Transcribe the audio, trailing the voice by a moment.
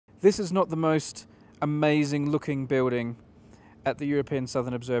This is not the most amazing looking building at the European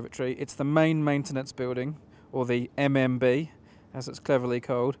Southern Observatory. It's the main maintenance building, or the MMB, as it's cleverly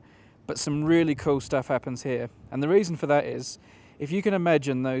called, but some really cool stuff happens here. And the reason for that is, if you can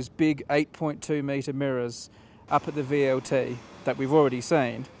imagine those big 8.2 metre mirrors up at the VLT that we've already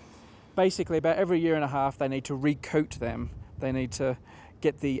seen, basically about every year and a half they need to recoat them. They need to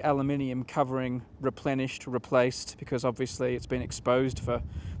get the aluminium covering replenished, replaced, because obviously it's been exposed for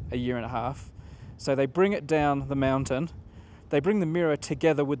a year and a half. So they bring it down the mountain. They bring the mirror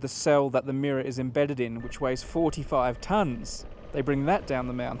together with the cell that the mirror is embedded in, which weighs 45 tons. They bring that down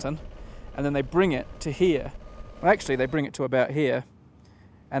the mountain, and then they bring it to here. Well, actually, they bring it to about here.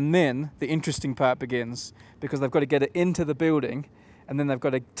 And then the interesting part begins, because they've got to get it into the building, and then they've got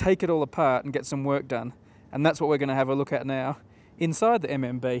to take it all apart and get some work done. And that's what we're going to have a look at now, inside the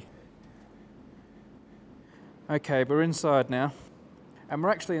MMB. Okay, we're inside now. And we're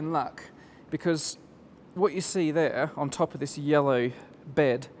actually in luck, because what you see there on top of this yellow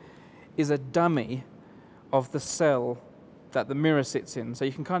bed is a dummy of the cell that the mirror sits in. So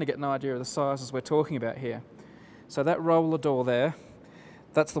you can kind of get an idea of the sizes we're talking about here. So that roller door there,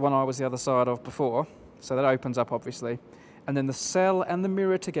 that's the one I was the other side of before. So that opens up obviously. And then the cell and the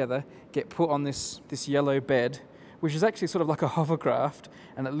mirror together get put on this yellow bed, which is actually sort of like a hovercraft,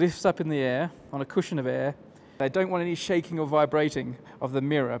 and it lifts up in the air on a cushion of air. They don't want any shaking or vibrating of the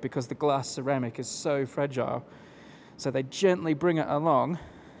mirror because the glass ceramic is so fragile. So they gently bring it along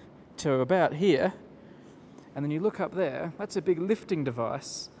to about here, and then you look up there, that's a big lifting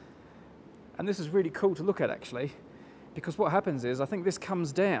device. And this is really cool to look at actually, because what happens is, I think this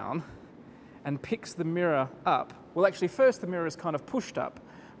comes down and picks the mirror up. Well, actually first the mirror is kind of pushed up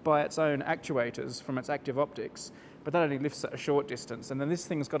by its own actuators from its active optics, but that only lifts at a short distance, and then this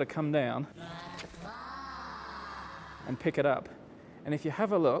thing's got to come down and pick it up. And if you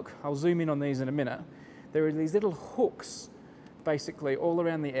have a look, I'll zoom in on these in a minute, there are these little hooks basically all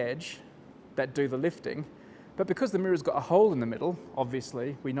around the edge that do the lifting. But because the mirror's got a hole in the middle,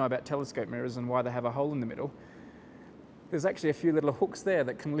 obviously we know about telescope mirrors and why they have a hole in the middle, there's actually a few little hooks there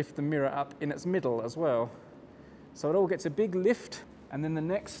that can lift the mirror up in its middle as well. So it all gets a big lift, and then the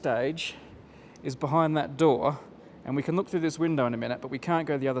next stage is behind that door. And we can look through this window in a minute, but we can't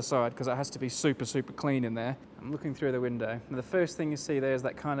go the other side because it has to be super, super clean in there. I'm looking through the window. And the first thing you see there is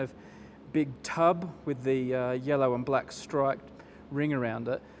that kind of big tub with the yellow and black striped ring around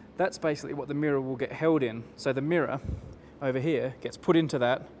it. That's basically what the mirror will get held in. So the mirror over here gets put into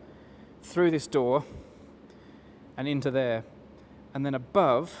that, through this door, and into there. And then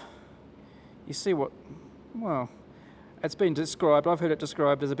above, you see what, well, it's been described, I've heard it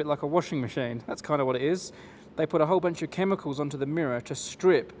described as a bit like a washing machine. That's kind of what it is. They put a whole bunch of chemicals onto the mirror to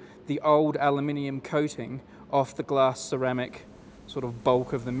strip the old aluminium coating off the glass ceramic sort of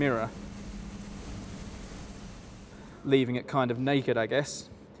bulk of the mirror, leaving it kind of naked, I guess.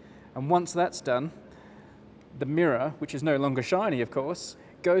 And once that's done, the mirror, which is no longer shiny of course,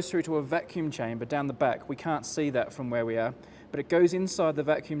 goes through to a vacuum chamber down the back. We can't see that from where we are, but it goes inside the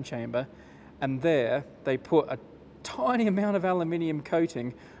vacuum chamber, and there they put a tiny amount of aluminium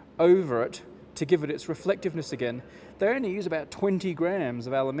coating over it to give it its reflectiveness again. They only use about 20 grams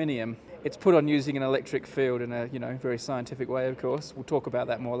of aluminium. It's put on using an electric field in a, very scientific way, of course. We'll talk about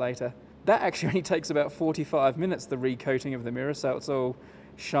that more later. That actually only takes about 45 minutes, the recoating of the mirror, so it's all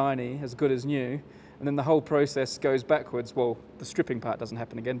shiny, as good as new. And then the whole process goes backwards. Well, the stripping part doesn't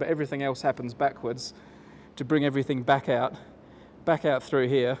happen again, but everything else happens backwards to bring everything back out through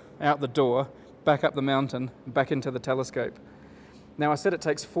here, out the door, back up the mountain, back into the telescope. Now, I said it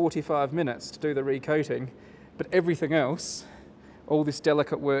takes 45 minutes to do the recoating, but everything else, all this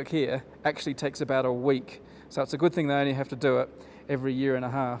delicate work here, actually takes about a week. So it's a good thing they only have to do it every year and a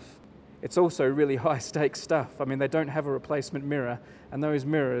half. It's also really high stakes stuff. I mean, they don't have a replacement mirror, and those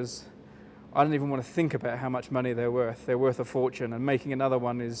mirrors, I don't even want to think about how much money they're worth. They're worth a fortune, and making another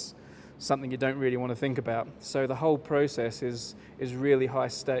one is something you don't really want to think about. So the whole process is really high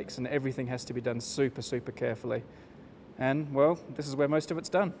stakes, and everything has to be done super, super carefully. And, well, this is where most of it's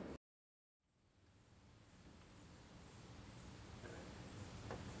done.